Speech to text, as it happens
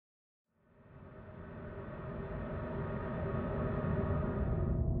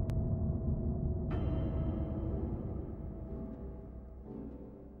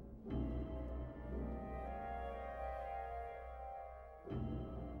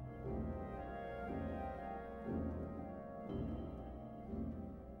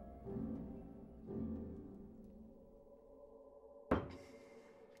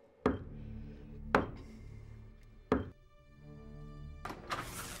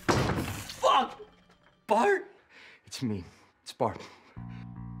Bart? It's me. It's Bart.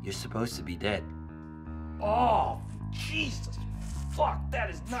 You're supposed to be dead. Oh, Jesus. Fuck, that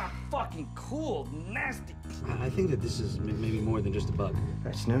is not fucking cool. Nasty. I think that this is maybe more than just a bug.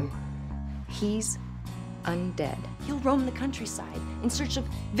 That's new. He's undead. He'll roam the countryside in search of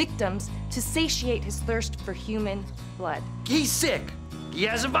victims to satiate his thirst for human blood. He's sick. He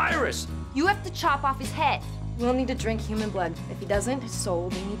has a virus. You have to chop off his head. We'll need to drink human blood. If he doesn't, his soul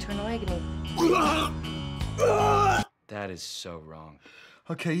will be in eternal agony. That is so wrong.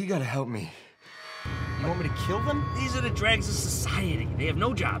 Okay, you gotta help me. You want me to kill them? These are the dregs of society. They have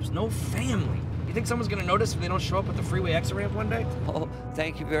no jobs, no family. You think someone's gonna notice if they don't show up at the freeway exit ramp one day? Oh,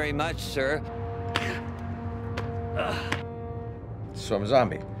 thank you very much, sir. So I'm a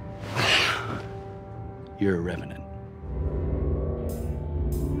zombie. You're a revenant.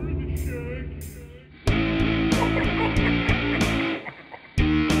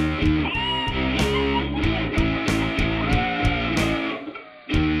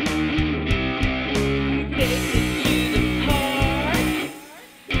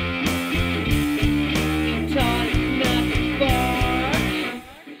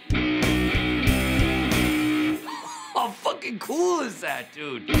 How fucking cool is that,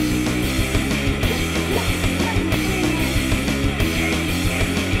 dude?